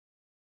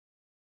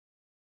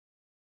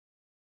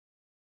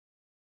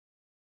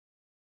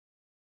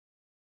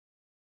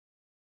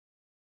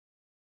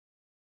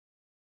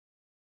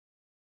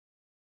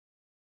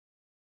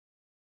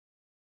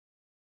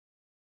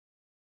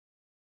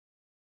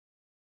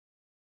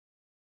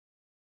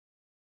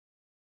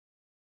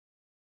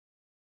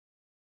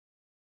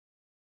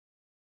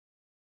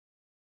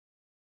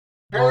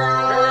It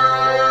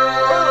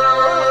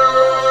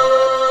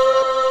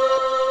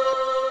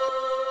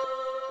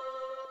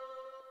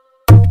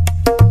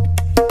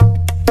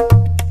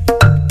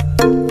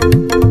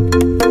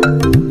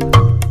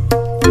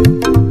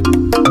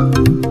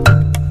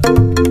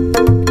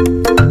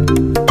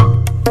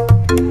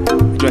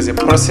was a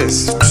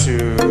process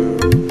to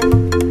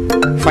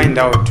find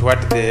out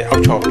what the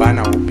actual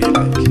banner would be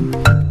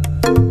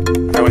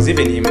like. I was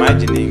even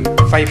imagining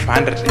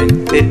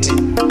 530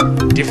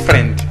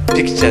 different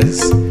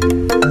pictures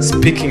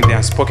speaking the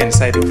unspoken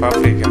side of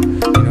Africa,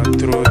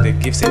 through the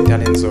gifts and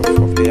talents of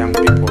the young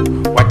people.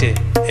 What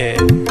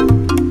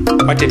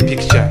a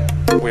picture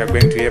we are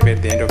going to have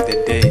at the end of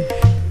the day.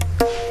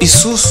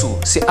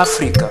 Isusu se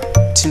Africa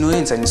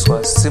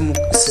tinoenzaniswa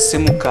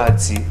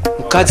semukadzi.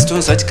 Mukadzi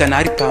tonoziva kuti kana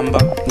ari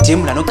pamba ndiye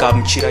munhu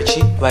anogamuchira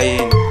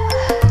vaeni,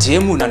 ndiye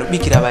munhu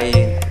anobikira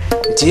vaeni,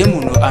 ndiye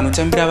munhu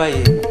anotambira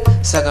vaeni.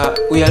 Saka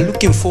we are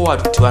looking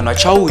forward kuti vanhu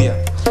vachauya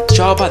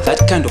tichawapa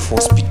that kind of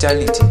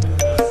hospitality.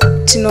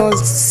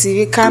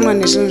 Tinozivikanwa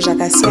nezvinhu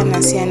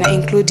zvakasiyana siyana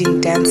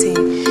including dancing.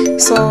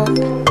 So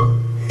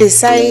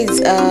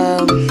besides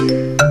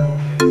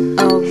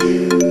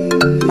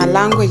my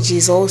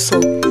languages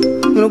also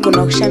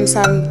munogona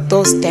kushandisa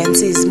those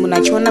dances. Munhu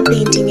achiona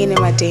painting ine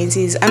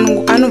madances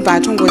anobva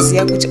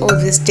atongoziva kuti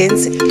this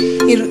dance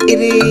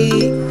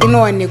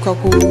inowanikwa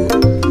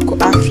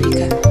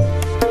kuafrica.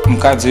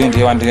 Mukadzi uyu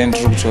ndiye wandiri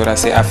kutora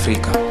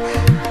seafrica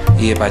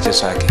iye pache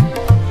zvake.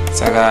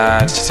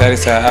 Saka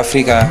tichitarisa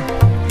Africa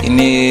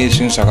ine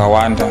zvinhu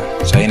zvakawanda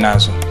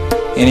zvainazvo.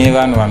 Ine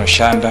vanhu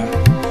vanoshanda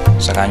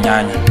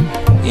zvakanyanya,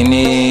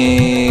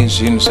 ine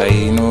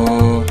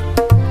zvinhu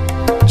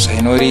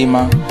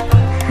zvainorima,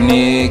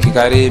 ine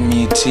kikare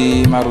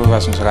miti, maruva,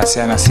 zvinhu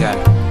zvakasiyana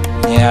siyana,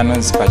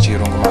 neanonzi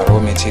pachirungu raw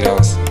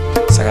materials.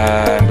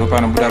 Saka ndo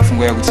panobuda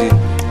pfungwa yekuti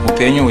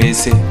upenyu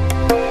hwese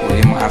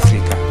huri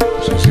muAfrica.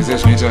 Zvinhu zvese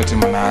zvinoita kuti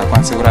munhu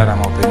akwanise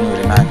kurarama upenyu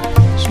huri nani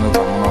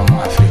zvinobva muno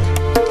muAfrica.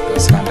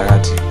 Saka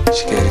ndakati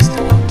Chikere is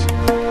the world.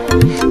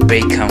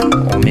 Beckham,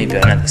 or maybe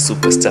another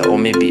superstar, or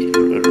maybe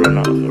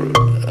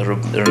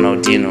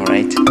Ronaldinho,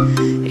 right,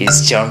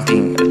 is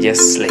jumping,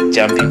 just like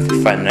jumping for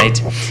fun,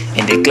 right,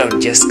 and the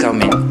cloud just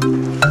come and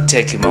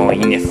take him away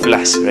in a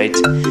flash, right,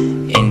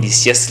 and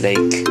it's just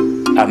like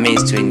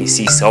amazed when he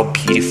sees how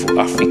beautiful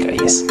Africa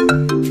is.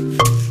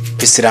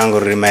 Pisi rangu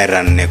riri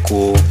maererano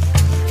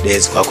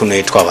nekudedzwa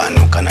kunoitwa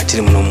vanhu kana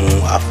tiri muno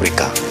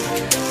muAfrica,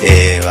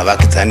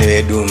 vavakidzani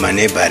vedu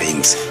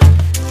maneighborings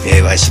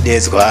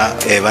vachidedzwa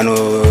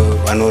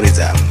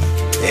vanoridza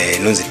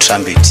inonzi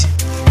trumpet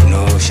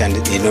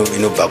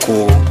inobva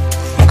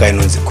kumuka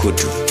inonzi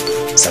kudu.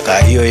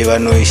 Saka iyoyi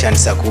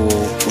vanoishandisa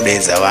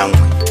kudedza vamwe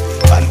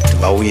vanhu kuti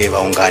vauye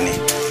vaungane.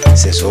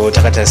 Sezvo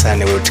takatarisana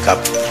neWorld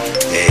Cup,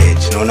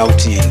 tinoona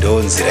kuti ndo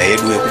nzira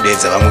yedu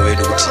yekudedza vamwe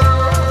vedu kuti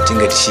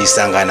tinge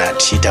tichisangana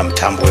tichiita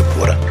mutambo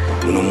webhora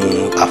muno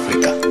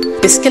muAfrica.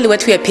 Basically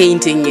what we are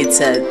painting, it's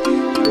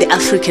the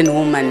African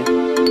woman.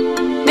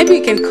 Maybe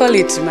we can call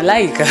it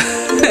Malaika,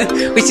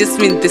 which just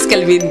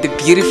basically means a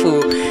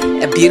beautiful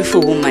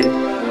woman.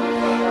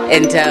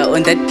 And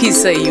on that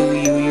piece,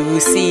 you will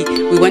see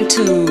we want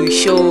to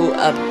show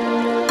a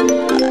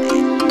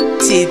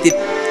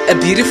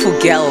beautiful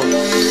girl,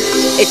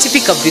 a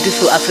typical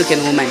beautiful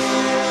African woman.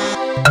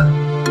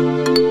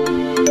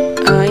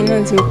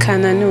 Inonzi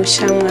Mukana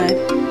neushamwari.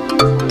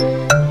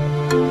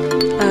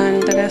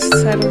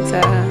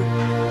 Ndakasarudza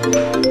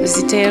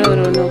zita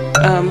iroro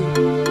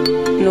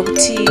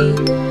nokuti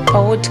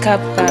paWorld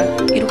Cup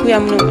iri kuuya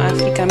muno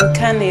muAfrica,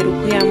 Mukana iri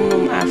kuuya muno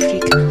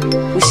muAfrica,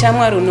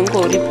 ushamwari unenge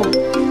uripo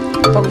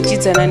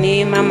pakuchidzana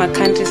nemama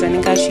countries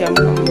anenge achiuya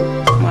muno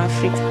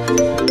muAfrica.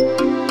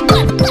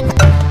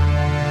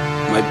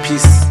 My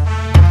piece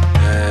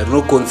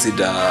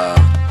rinoconsider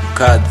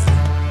mukadzi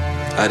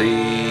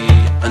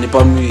ane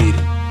pamuviri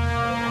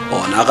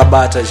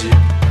akabata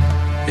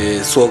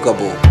soccer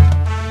ball.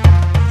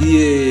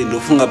 Iye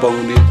ndofunga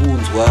pamwe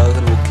nekunzwa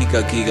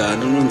nokika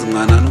anononzi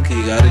mwana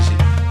anokika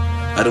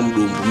ari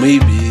mudumbu.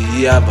 Maybe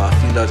iye abva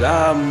afila kuti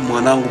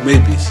mwanangu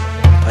maybe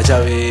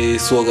achave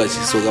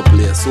soccer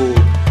player, so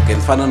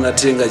kanfanana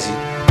atenga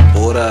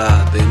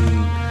bhora,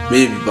 then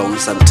maybe pamwe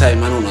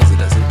sometime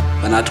anonozita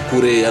kana ati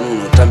kure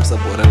anonotambisa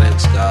bhora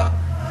rakusvika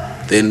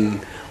then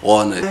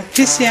ona.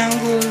 Piece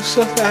yangu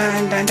so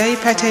far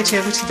ndaipa title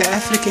yekuti The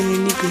African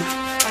Enigma.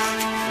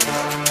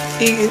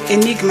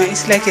 Enigma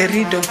is like a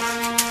riddle.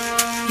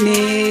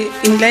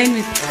 In line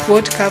with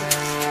World Cup,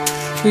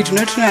 we do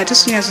not know how to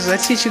swing as a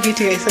teacher.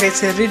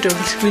 It's a riddle.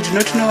 We do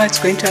not know what's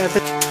going to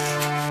happen.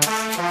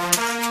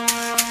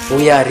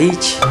 We are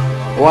rich.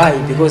 Why?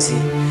 Because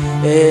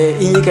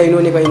inyika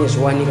inoonekwa ine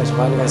zviwanika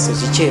zvakawanda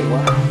sezvicherwa,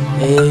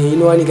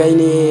 inowanika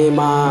ine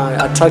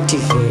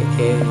attractive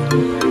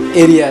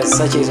areas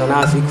such as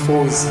Vic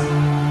Falls,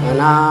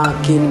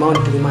 King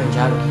Mount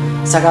Kilimanjaro.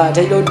 Saka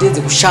taida kuti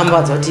tidze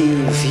kushambadza kuti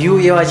view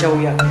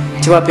yevachauya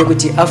tivape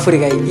kuti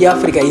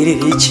Africa iri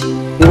rich,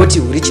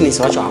 ngoti richness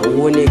wacho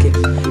hauoneke.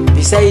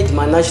 Beside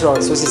natural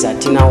resources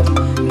atinawo,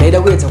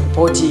 ndaida kuedza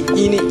kupa kuti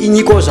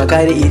inyiko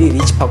zvakare iri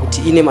rich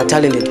pakuti ine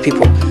talented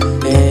people.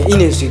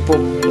 ine zvipo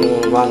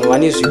vanhu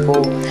vane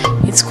zvipo.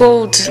 It's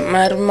called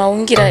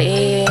Maungira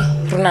e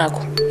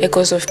Runako,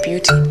 Echoes of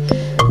Beauty.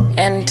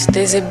 And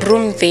there's a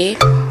broom there,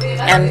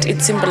 and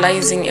it's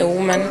symbolizing a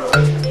woman.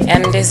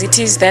 And as it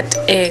is that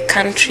a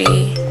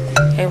country,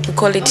 we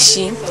call it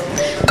She,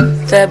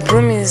 the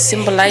broom is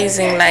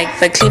symbolizing like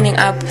the cleaning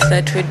up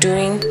that we're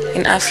doing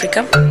in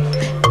Africa,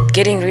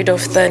 getting rid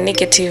of the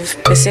negative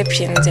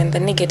perceptions and the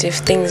negative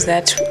things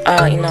that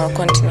are in our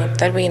continent,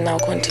 that we're in our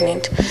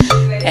continent.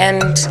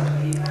 And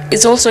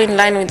it's also in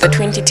line with the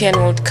 2010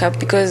 World Cup,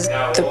 because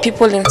the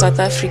people in South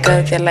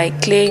Africa, they're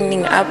like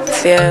cleaning up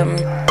their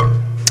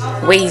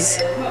ways,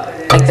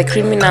 like the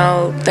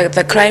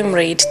crime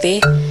rate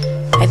there,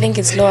 I think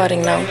it's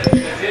lowering now.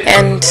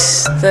 And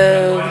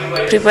the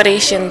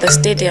preparation, the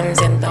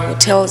stadiums and the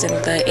hotels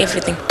and the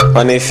everything.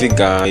 Pane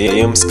figure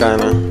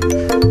yemusikana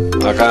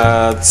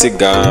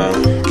akatsiga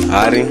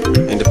hari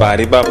and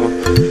pari papo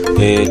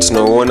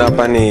tinoona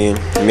pane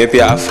map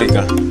ya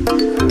Africa,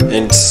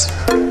 and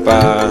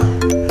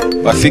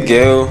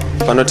pafigure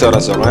panotaura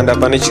zvakawanda.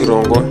 Pane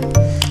chirongo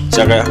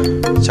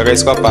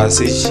chakaiswa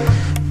pasi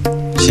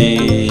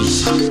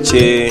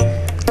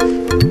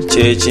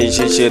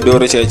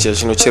chedoro chaicho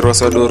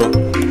chinocherwaswa doro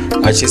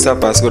achiisa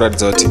pasi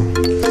kuratidza kuti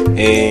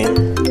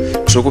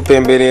tiri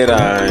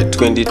kupemberera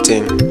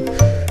 2010.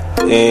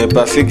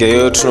 Pafigure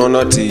iyoyo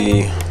tinoona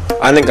kuti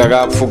anenge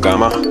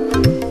akapfugama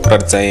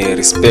kuratidza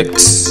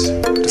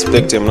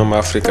respect yemuno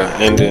muAfrica,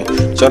 and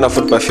tichaona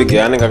futi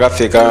pafigure anenge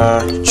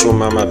akapfeka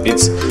chuma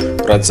mabits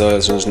kuratidza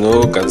zvinhu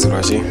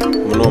zvinogadzirwa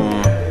muno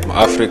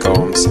muAfrica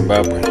or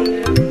muZimbabwe.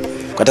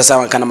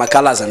 Kwatasa kana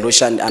macolors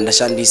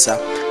andashandisa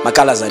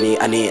macolors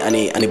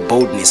ane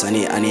boldness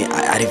ane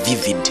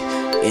vivid,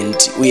 and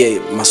uye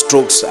ma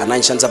strokes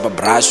ananishandisa pa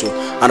brush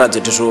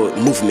anoratidza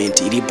kuti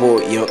movement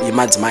iripo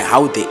yemadzimai,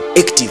 how they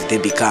active they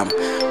become.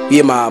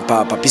 Uye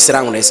pa piece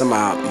rangu ndaisa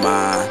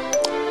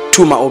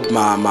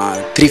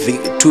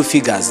two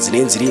figures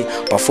dzinenge dziri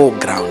pa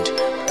foreground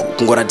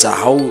kungoratidza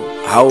how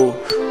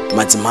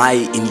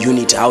madzimai in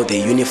unity, how they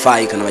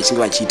unify kana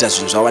vachinge vachiita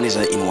zvinhu zvavo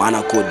in one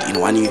accord,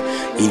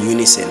 in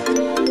unison.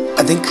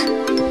 I think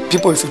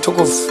people, if you talk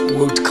of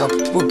World Cup,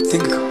 people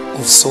think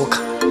of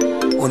soccer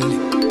only,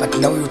 but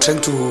now you're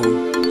trying to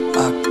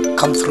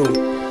come through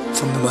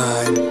from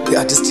the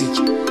artistic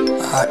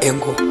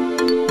angle.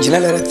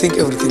 Generally, I think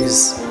everything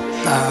is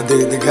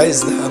the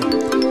guys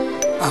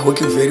are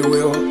working very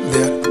well.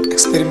 They are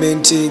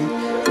experimenting.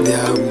 They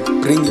are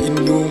bringing in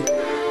new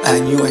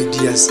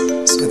ideas.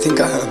 So I think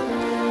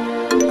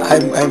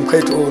I'm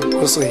quite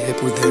also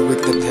happy with the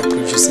work that they are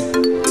producing.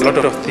 A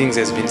lot of things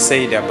has been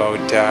said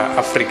about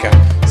Africa,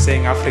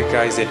 saying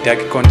Africa is a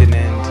dark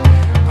continent.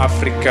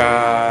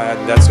 Africa,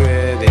 that's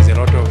where there's a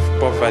lot of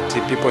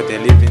poverty, people they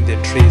live in the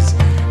trees.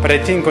 But I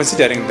think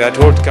considering that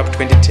World Cup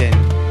 2010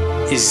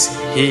 is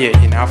here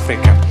in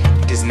Africa,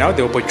 it is now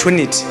the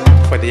opportunity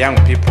for the young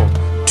people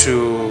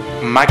to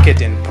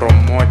market and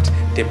promote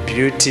the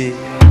beauty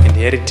and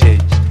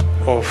heritage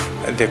of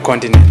the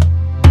continent.